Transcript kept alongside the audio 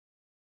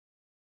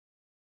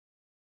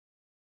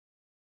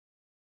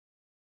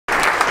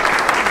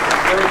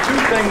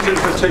things in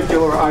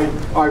particular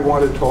I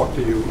want to talk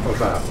to you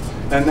about.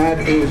 And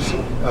that is,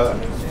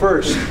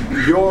 first,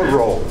 your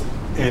role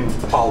in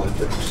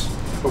politics,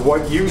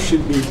 what you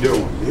should be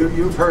doing.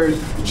 You've heard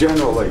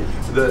generally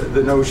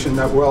the notion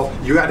that, well,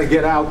 you got to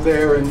get out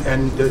there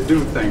and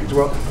do things.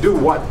 Well, do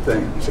what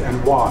things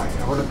and why?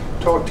 I want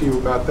to talk to you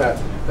about that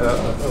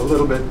a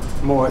little bit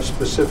more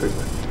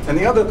specifically. And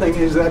the other thing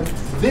is that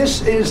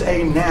this is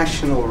a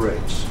national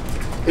race.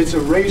 It's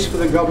a race for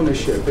the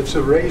governorship. It's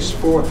a race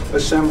for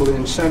assembly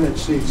and senate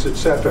seats,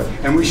 etc.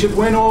 And we should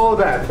win all of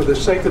that for the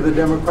sake of the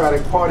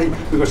Democratic Party,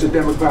 because the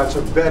Democrats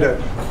are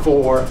better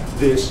for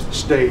this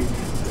state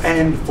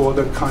and for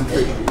the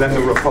country than the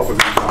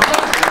Republicans are.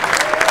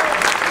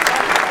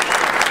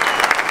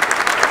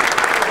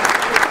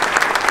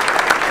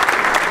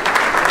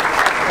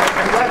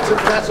 And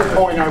that's a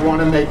point I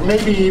want to make,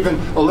 maybe even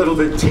a little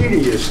bit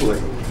tediously.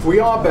 We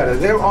are better.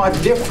 There are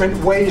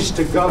different ways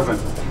to govern.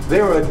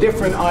 There are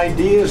different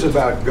ideas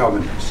about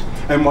governance.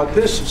 And what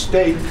this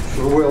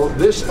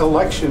this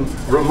election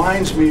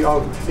reminds me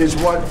of is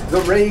what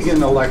the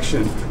Reagan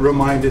election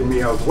reminded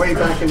me of way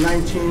back in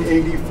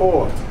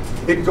 1984.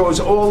 It goes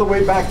all the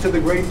way back to the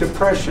Great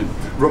Depression.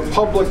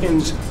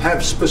 Republicans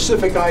have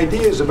specific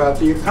ideas about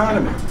the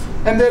economy.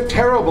 And they're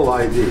terrible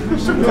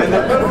ideas. And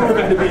they're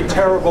proven to be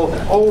terrible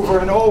over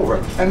and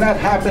over. And that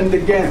happened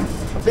again.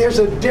 There's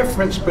a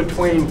difference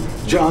between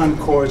Jon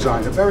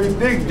Corzine, a very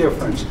big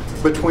difference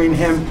between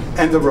him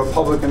and the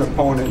Republican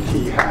opponent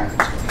he has.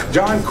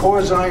 Jon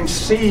Corzine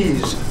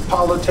sees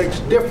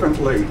politics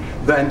differently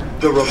than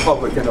the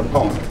Republican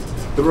opponent.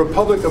 The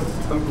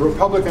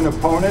Republican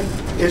opponent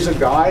is a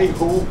guy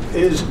who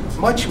is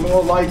much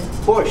more like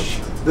Bush,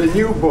 the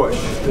new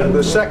Bush,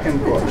 the second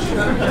Bush.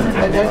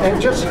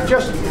 And just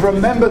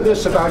remember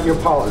this about your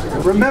politics.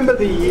 Remember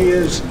the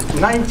years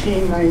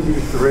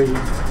 1993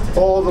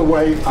 all the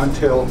way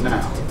until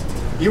now.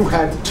 You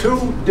had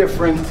two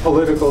different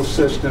political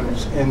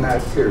systems in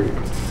that period.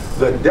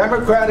 The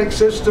Democratic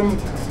system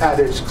at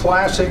its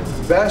classic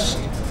best,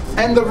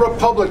 and the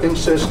Republican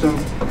system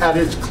at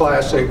its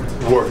classic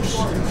worst.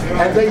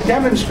 And they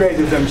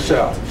demonstrated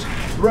themselves.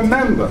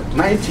 Remember,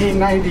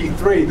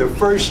 1993, the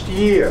first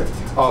year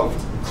of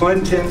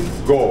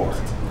Clinton-Gore.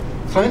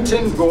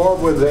 Clinton-Gore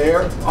were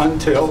there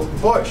until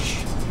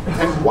Bush.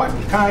 And what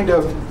kind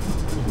of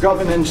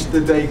governance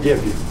did they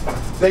give you?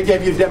 They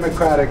gave you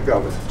democratic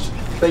governance.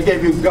 They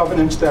gave you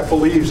governance that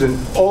believes in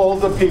all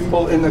the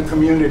people in the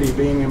community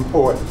being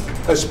important,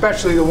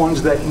 especially the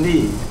ones that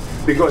need,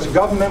 because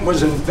government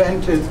was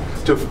invented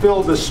to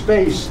fill the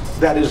space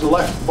that is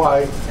left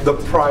by the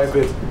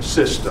private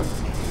system.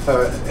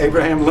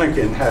 Abraham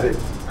Lincoln had it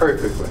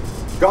perfectly.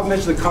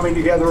 Government's the coming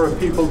together of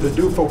people to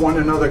do for one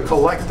another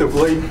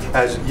collectively,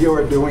 as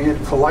you're doing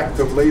it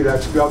collectively,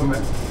 that's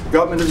government.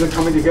 Government is the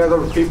coming together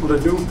of people to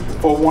do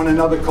for one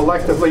another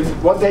collectively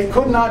what they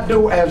could not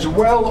do as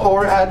well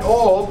or at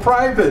all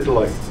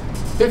privately.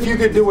 If you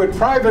could do it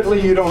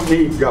privately, you don't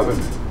need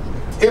government.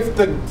 If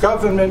the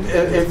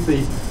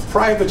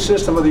private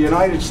system of the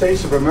United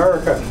States of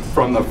America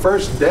from the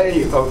first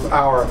day of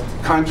our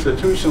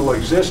constitutional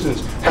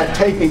existence had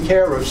taken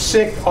care of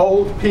sick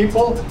old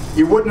people,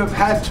 you wouldn't have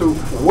had to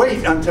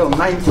wait until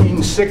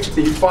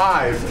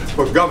 1965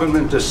 for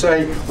government to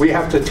say we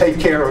have to take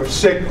care of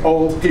sick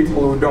old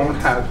people who don't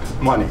have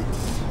money.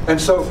 And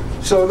so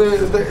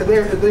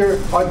there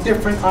are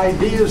different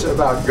ideas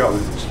about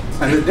governance.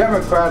 And the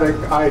Democratic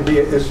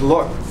idea is,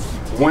 look,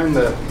 when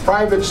the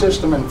private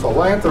system and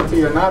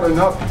philanthropy are not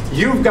enough,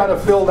 you've got to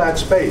fill that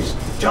space.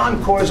 Jon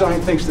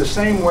Corzine thinks the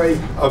same way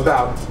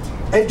about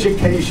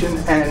education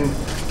and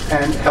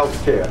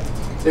health care.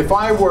 If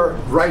I were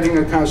writing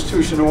a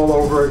Constitution all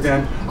over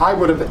again, I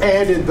would have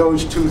added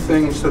those two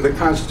things to the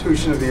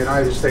Constitution of the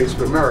United States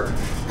of America.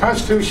 The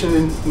Constitution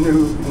in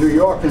New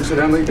York,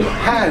 incidentally,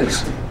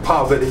 has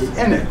poverty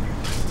in it.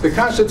 The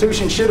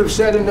Constitution should have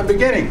said in the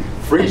beginning,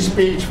 free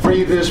speech,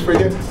 free this, free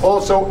that.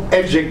 Also,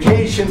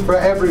 education for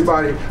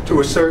everybody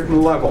to a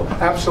certain level,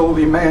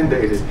 absolutely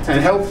mandated.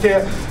 And health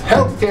care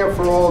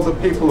for all the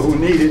people who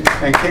need it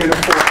and can't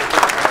afford it.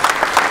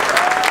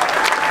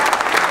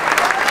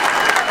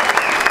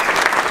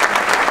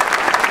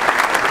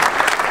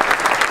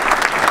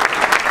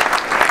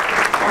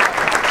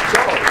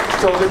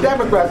 So the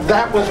Democrats,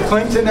 that was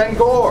Clinton and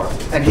Gore.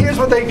 And here's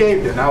what they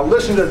gave you. Now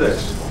listen to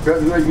this.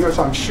 Because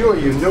I'm sure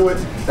you knew it,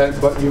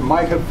 but you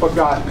might have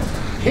forgotten it.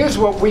 Here's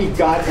what we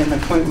got in the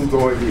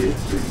Clinton-Gore years.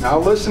 Now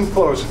listen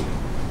closely.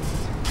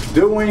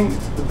 Doing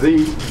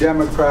the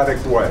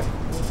Democratic way.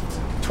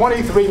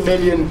 23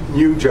 million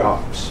new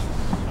jobs.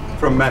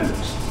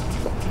 Tremendous.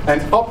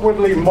 An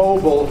upwardly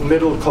mobile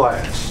middle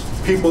class.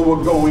 People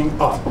were going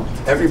up.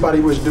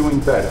 Everybody was doing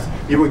better.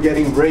 You were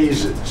getting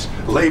raises.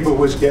 Labor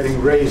was getting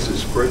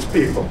raises for its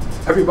people.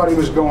 Everybody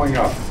was going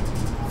up.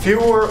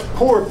 Fewer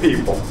poor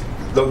people.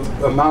 The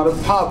amount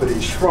of poverty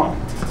shrunk.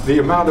 The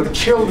amount of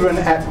children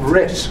at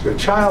risk. A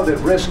child at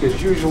risk is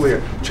usually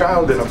a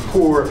child in a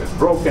poor,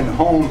 broken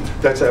home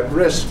that's at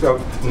risk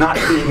of not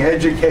being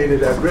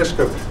educated, at risk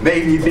of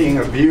maybe being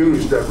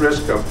abused, at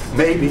risk of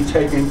maybe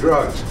taking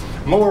drugs.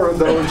 more of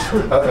those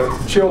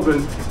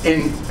children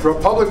in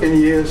Republican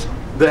years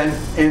than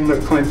in the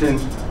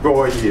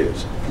Clinton-Gore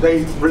years.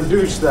 They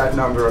reduced that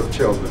number of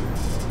children.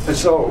 And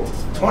so,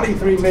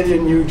 23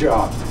 million new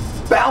jobs.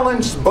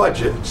 Balanced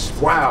budgets.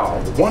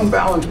 Wow, one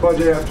balanced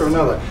budget after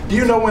another. Do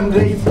you know when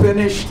they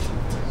finished?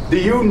 Do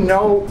you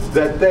know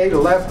that they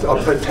left a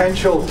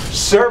potential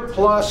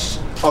surplus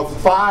of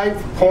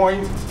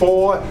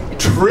 $5.4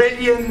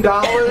 trillion?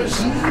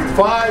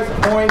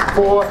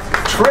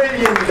 $5.4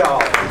 trillion, all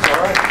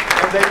right?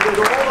 And they did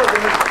all of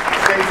this,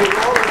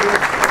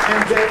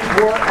 and they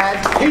were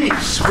at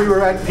peace. We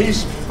were at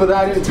peace for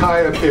that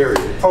entire period.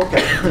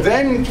 Okay,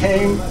 then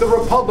came the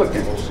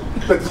Republicans.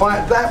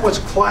 That was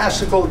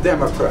classical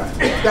Democrat.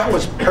 That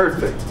was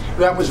perfect.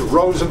 That was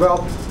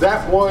Roosevelt.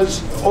 That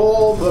was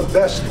all the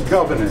best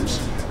governance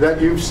that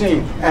you've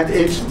seen, and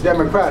it's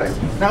Democratic.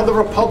 Now the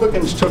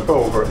Republicans took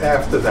over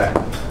after that.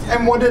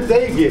 And what did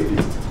they give you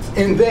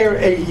in their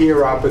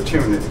 8-year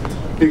opportunity?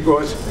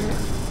 Because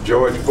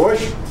George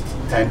Bush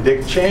and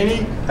Dick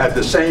Cheney had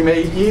the same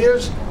 8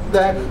 years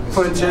that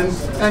Clinton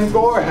and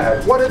Gore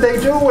had. What did they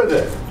do with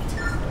it?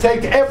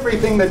 Take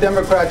everything the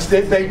Democrats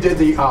did, they did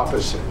the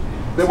opposite.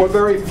 There were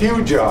very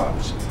few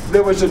jobs.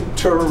 There was a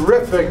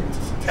terrific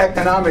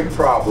economic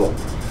problem.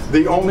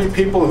 The only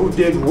people who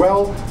did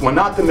well were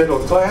not the middle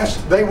class,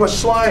 they were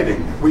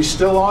sliding. We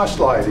still are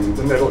sliding,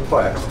 the middle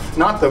class.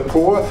 Not the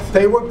poor,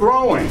 they were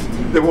growing.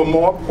 There were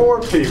more poor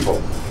people.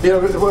 You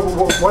know,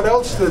 what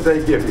else did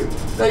they give you?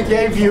 They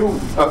gave you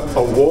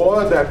a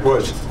war that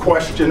was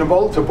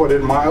questionable, to put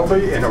it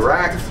mildly, in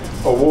Iraq,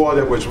 a war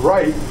that was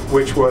right,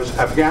 which was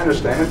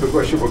Afghanistan,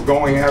 because you were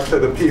going after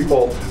the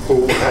people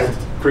who had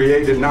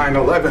created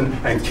 9/11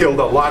 and killed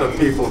a lot of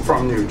people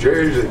from New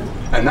Jersey.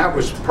 And that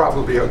was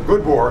probably a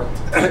good war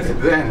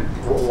then.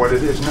 What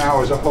it is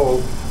now is a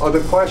whole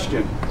other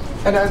question.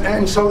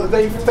 And so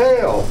they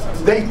failed.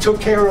 They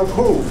took care of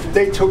who?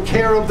 They took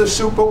care of the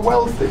super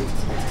wealthy.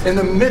 In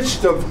the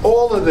midst of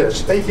all of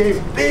this, they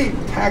gave big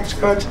tax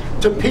cuts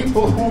to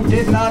people who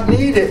did not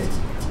need it.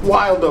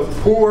 While the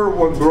poor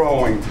were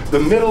growing, the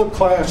middle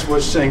class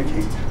was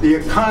sinking, the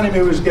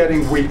economy was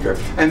getting weaker,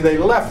 and they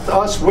left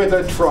us with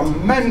a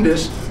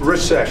tremendous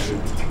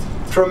recession.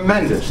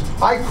 Tremendous.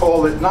 I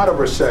call it not a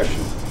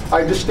recession.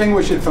 I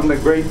distinguish it from the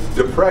Great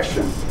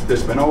Depression.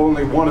 There's been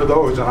only one of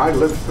those, and I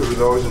lived through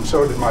those, and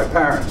so did my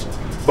parents.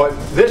 But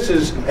this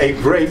is a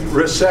great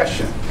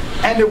recession.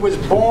 And it was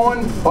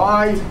born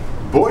by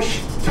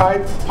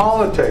Bush-type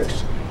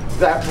politics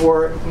that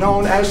were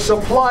known as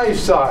supply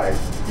side.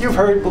 You've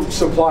heard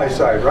supply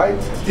side, right?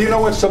 Do you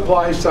know what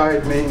supply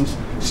side means?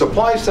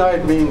 Supply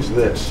side means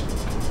this.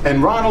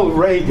 And Ronald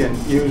Reagan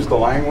used the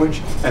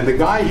language, and the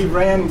guy he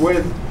ran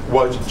with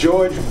was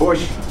George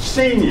Bush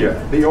Sr.,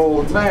 the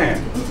old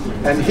man.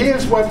 And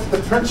here's what the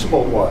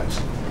principle was.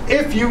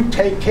 If you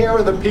take care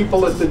of the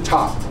people at the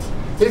top,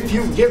 if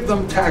you give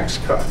them tax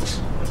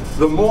cuts,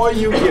 the more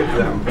you give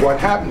them, what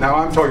happens, now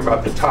I'm talking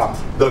about the top,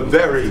 the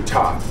very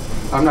top.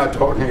 I'm not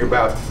talking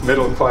about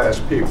middle class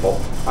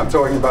people. I'm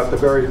talking about the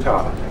very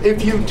top.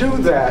 If you do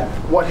that,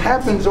 what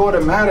happens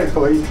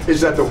automatically is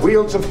that the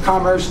wheels of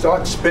commerce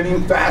start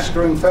spinning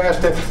faster and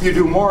faster. You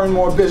do more and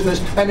more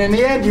business, and in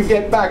the end you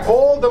get back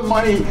all the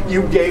money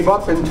you gave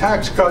up in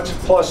tax cuts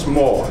plus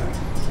more.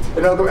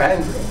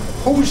 And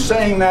who's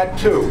saying that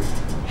too?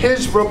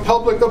 His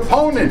Republican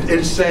opponent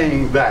is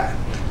saying that.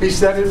 He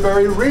said it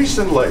very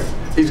recently.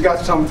 He's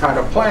got some kind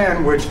of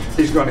plan which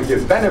he's going to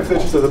give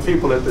benefits to the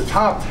people at the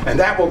top, and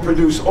that will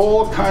produce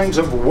all kinds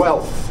of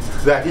wealth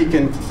that he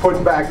can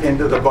put back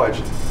into the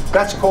budget.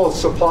 That's called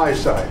supply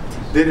side.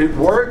 Did it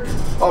work?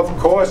 Of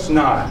course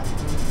not.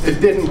 It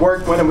didn't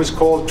work when it was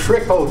called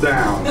trickle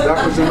down.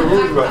 That was in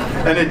Roosevelt.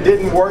 And it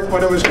didn't work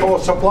when it was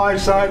called supply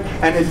side,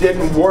 and it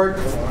didn't work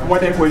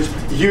when it was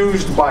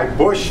used by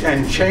Bush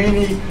and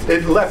Cheney.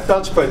 It left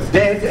us for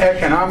dead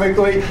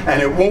economically,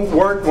 and it won't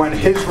work when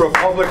his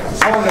Republican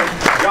opponent,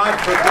 God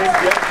forbid,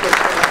 gets the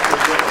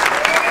Senate.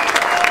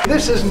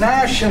 This is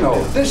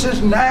national. This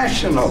is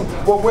national.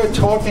 What we're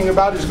talking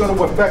about is going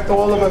to affect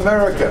all of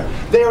America.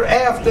 They're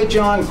after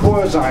Jon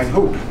Corzine.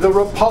 Who? The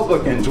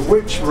Republicans.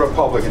 Which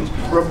Republicans?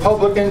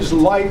 Republicans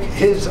like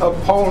his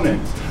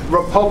opponent.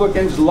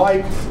 Republicans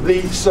like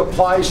the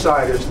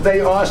supply-siders. They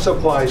are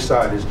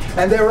supply-siders.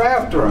 And they're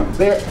after him.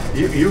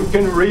 You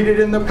can read it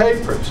in the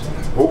papers.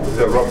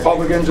 The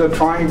Republicans are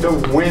trying to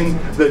win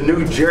the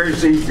New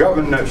Jersey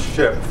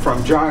governorship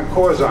from Jon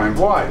Corzine.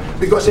 Why?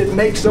 Because it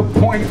makes a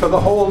point for the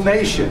whole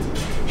nation.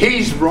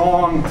 He's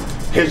wrong.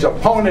 His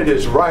opponent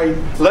is right.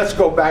 Let's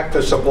go back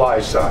to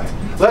supply side.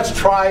 Let's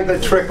try the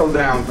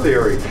trickle-down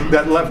theory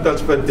that left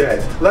us for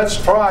dead. Let's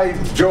try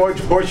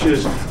George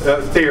Bush's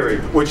theory,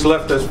 which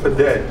left us for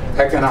dead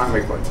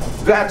economically.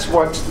 That's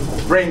what's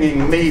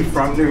bringing me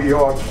from New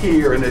York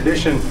here, in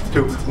addition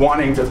to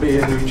wanting to be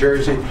in New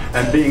Jersey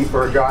and being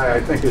for a guy I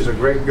think is a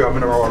great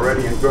governor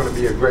already and going to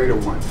be a greater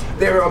one.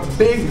 There are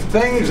big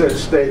things at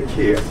stake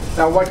here.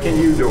 Now, what can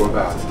you do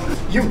about it?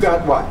 You've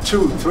got, what,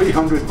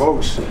 200-300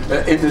 votes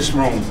in this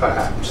room,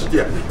 perhaps.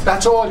 Yeah,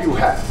 that's all you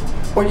have.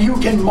 but you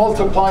can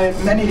multiply it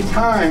many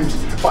times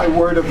by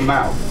word of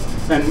mouth.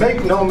 And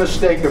make no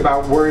mistake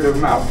about word of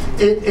mouth,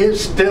 it is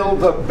still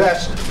the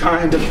best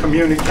kind of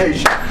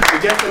communication.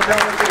 You get the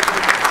television,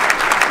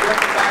 you get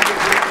the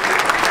magazine,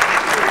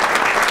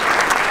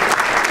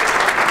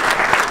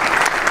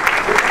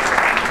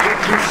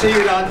 you see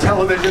it on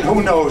television.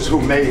 Who knows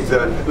who made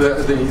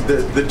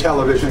the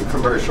television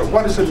commercial?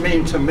 What does it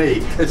mean to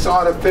me? It's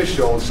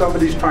artificial.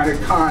 Somebody's trying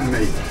to con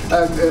me.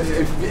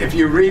 If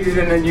you read it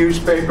in a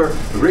newspaper,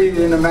 read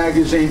it in a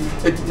magazine,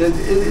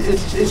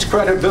 its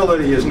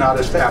credibility is not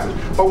established.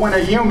 But when a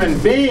human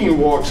being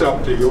walks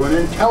up to you, an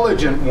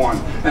intelligent one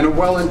and a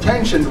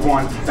well-intentioned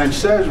one, and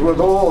says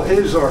with all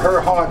his or her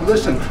heart,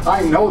 listen,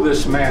 I know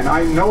this man,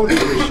 I know the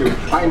issue,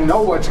 I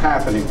know what's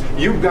happening.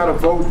 You've got to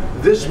vote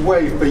this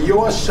way for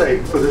your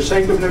sake, for the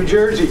sake of New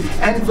Jersey,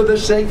 and for the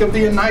sake of the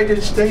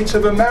United States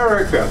of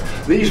America.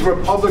 These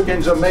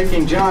Republicans are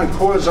making Jon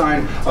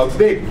Corzine a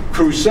big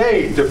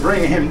crusade to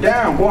bring him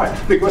down. Why?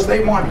 Because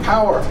they want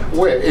power.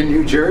 Where? In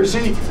New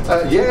Jersey?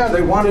 Yeah,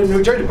 they want it in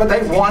New Jersey, but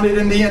they want it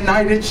in the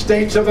United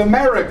States of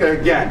America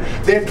again.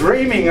 They're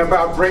dreaming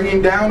about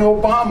bringing down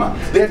Obama.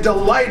 They're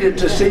delighted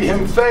to see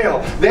him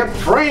fail. They're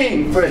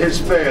praying for his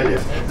failure.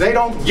 They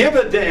don't give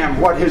a damn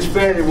what his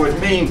failure would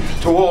mean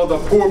to all the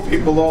poor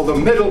people, all the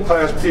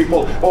middle-class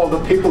people, all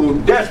the people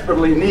who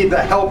desperately need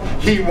the help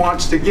he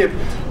wants to give,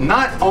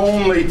 not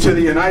only to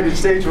the United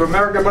States of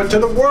America, but to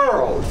the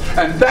world.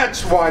 And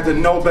that's why the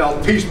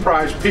Nobel Peace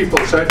Prize people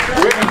said,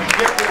 we're going to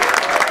give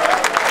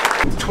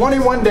it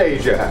 21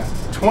 days you have.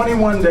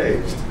 21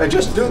 days. And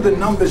just do the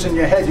numbers in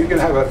your head. You can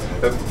have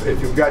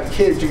if you've got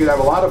kids, you can have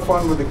a lot of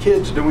fun with the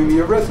kids doing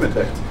the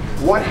arithmetic.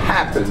 What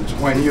happens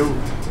when you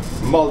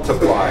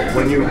multiply,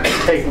 when you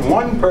take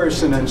one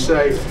person and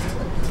say,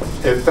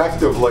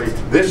 effectively,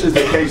 this is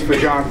the case for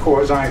Jon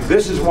Corzine,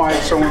 this is why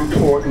it's so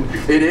important.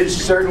 It is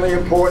certainly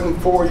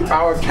important for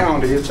our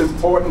county, it's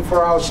important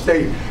for our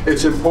state,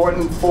 it's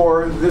important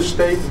for the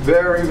state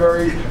very,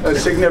 very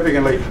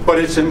significantly, but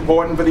it's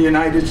important for the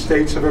United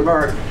States of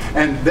America.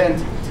 And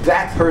then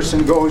that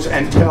person goes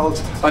and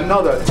tells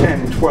another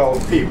 10,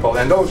 12 people,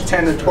 and those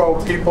 10 to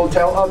 12 people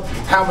tell us,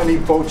 how many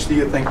votes do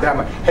you think that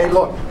much? Hey,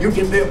 look, you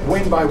can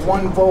win by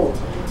one vote.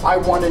 I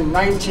won in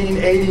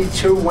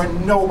 1982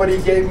 when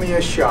nobody gave me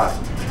a shot.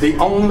 The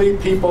only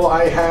people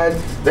I had,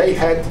 they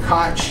had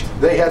Koch,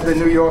 they had the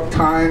New York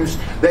Times,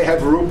 they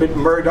had Rupert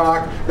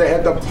Murdoch, they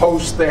had the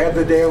Post, they had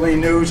the Daily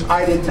News.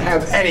 I didn't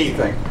have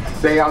anything.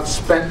 They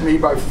outspent me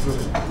by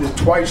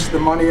twice the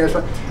money as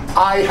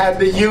I had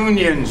the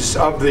unions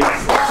of the...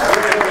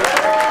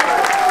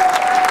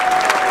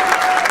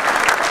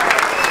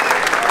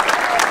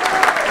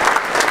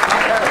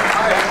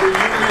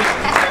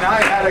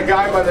 A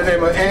guy by the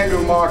name of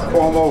Andrew Mark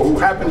Cuomo, who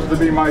happens to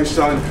be my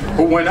son,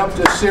 who went up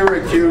to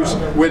Syracuse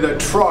with a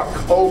truck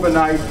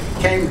overnight,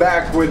 came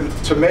back with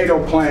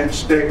tomato plant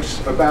sticks,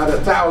 about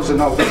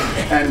 1,000 of them,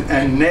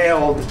 and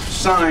nailed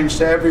signs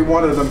to every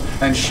one of them,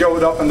 and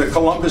showed up in the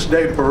Columbus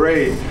Day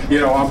Parade, you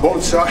know, on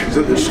both sides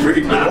of the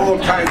street, with all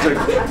kinds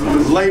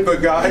of labor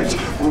guys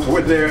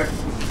with their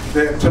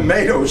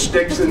tomato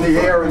sticks in the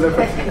air,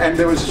 and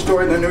there was a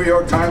story in the New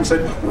York Times that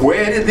said,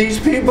 where did these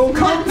people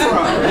come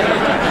from?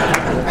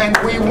 And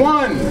we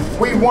won.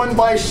 We won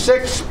by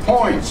 6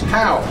 points.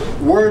 How?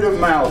 Word of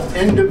mouth,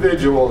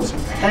 individuals,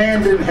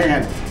 hand in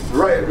hand,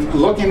 right,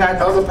 looking at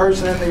the other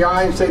person in the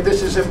eye and say,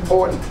 this is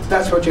important.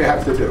 That's what you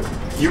have to do.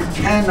 You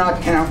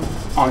cannot count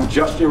on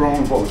just your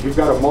own vote. You've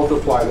got to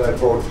multiply that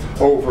vote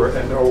over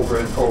and over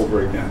and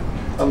over again.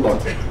 And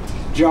look,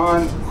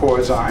 Jon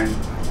Corzine,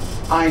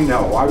 I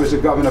know, I was a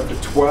governor for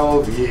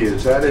 12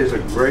 years. That is a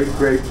great,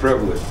 great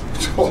privilege.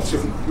 It's also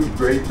a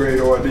great,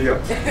 great ordeal.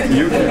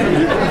 You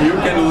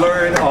can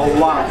learn a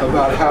lot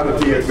about how to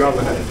be a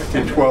governor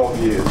in 12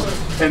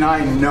 years. And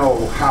I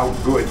know how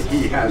good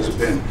he has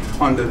been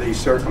under these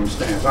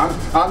circumstances.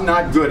 I'm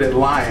not good at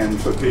lying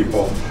for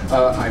people.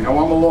 I know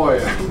I'm a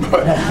lawyer,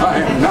 but I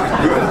am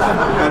not good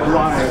at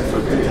lying for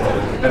people.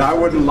 And I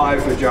wouldn't lie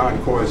for Jon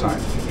Corzine.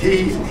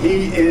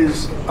 He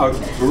is a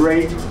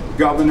great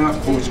governor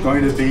who's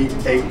going to be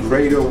a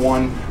greater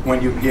one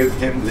when you give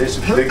him this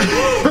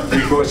victory,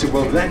 because it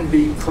will then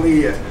be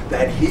clear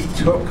that he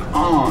took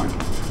on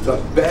the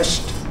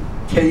best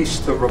case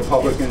the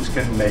Republicans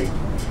can make,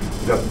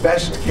 the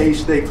best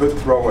case they could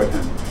throw at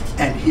him,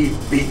 and he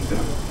beat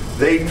them.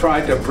 They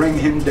tried to bring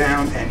him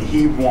down, and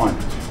he won.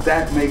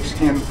 That makes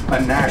him a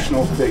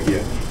national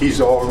figure. He's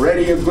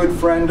already a good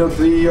friend of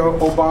the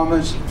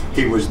Obamas.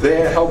 He was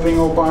there helping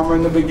Obama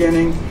in the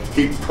beginning.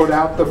 He put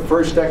out the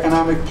first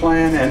economic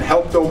plan and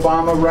helped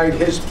Obama write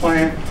his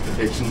plan.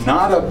 It's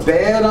not a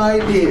bad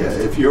idea,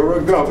 if you're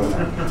a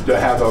governor, to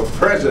have a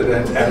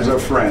president as a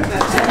friend. I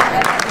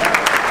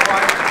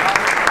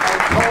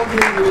told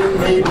you you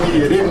didn't need me,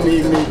 you didn't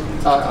need me.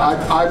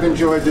 I've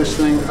enjoyed this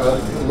thing a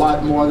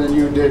lot more than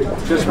you did.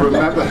 Just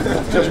remember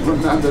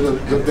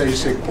the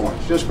basic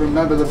points. Just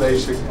remember the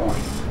basic point.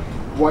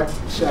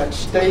 What's at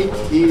stake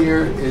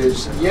here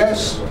is,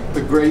 yes,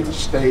 the great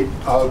state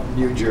of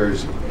New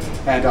Jersey.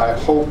 And I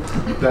hope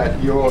that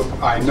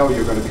I know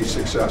you're going to be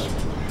successful.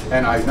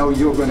 And I know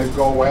you're going to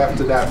go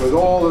after that with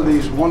all of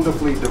these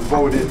wonderfully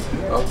devoted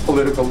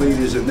political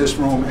leaders in this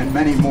room and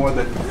many more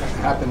that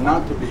happen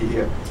not to be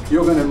here.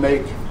 You're going to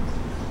make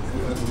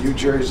New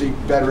Jersey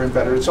better and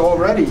better. It's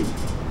already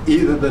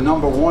either the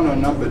 #1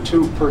 or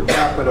 #2 per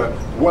capita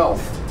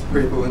wealth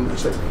people in the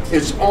state.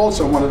 It's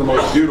also one of the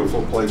most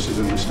beautiful places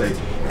in the state.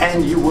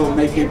 And you will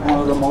make it one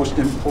of the most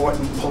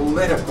important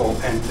political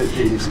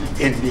entities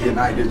in the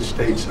United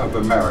States of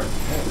America.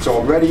 It's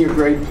already a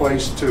great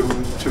place to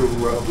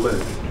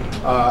live.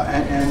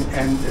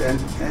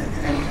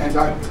 And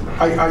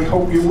I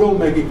hope you will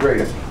make it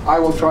greater. I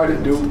will try to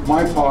do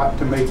my part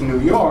to make New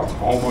York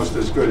almost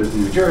as good as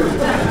New Jersey.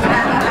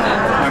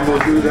 And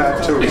we'll do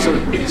that too.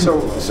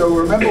 So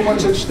remember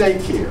what's at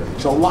stake here.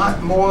 It's a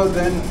lot more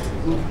than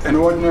an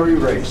ordinary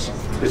race.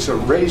 It's a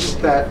race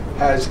that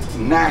has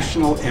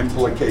national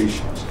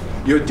implications.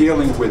 You're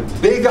dealing with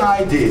big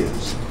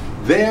ideas,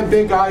 their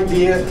big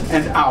idea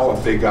and our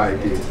big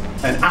idea.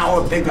 And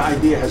our big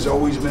idea has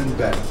always been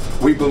better.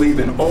 We believe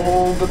in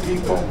all the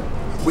people.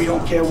 We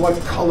don't care what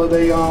color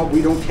they are.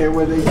 We don't care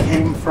where they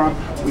came from.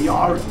 We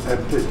are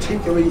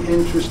particularly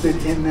interested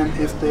in them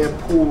if they're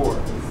poor,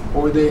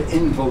 or they're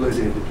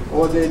invalided,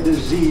 or they're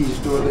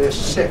diseased, or they're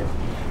sick.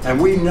 And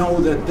we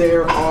know that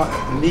there are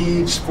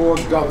needs for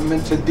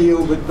government to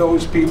deal with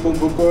those people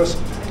because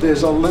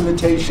there's a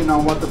limitation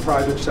on what the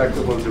private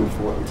sector will do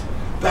for you.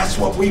 That's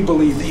what we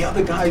believe. The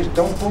other guys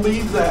don't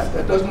believe that.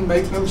 That doesn't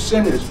make them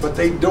sinners, but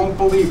they don't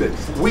believe it.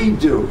 We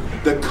do.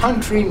 The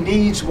country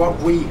needs what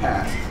we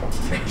have.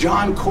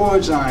 Jon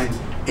Corzine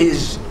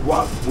is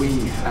what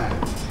we have.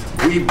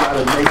 We've got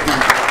to make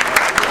him.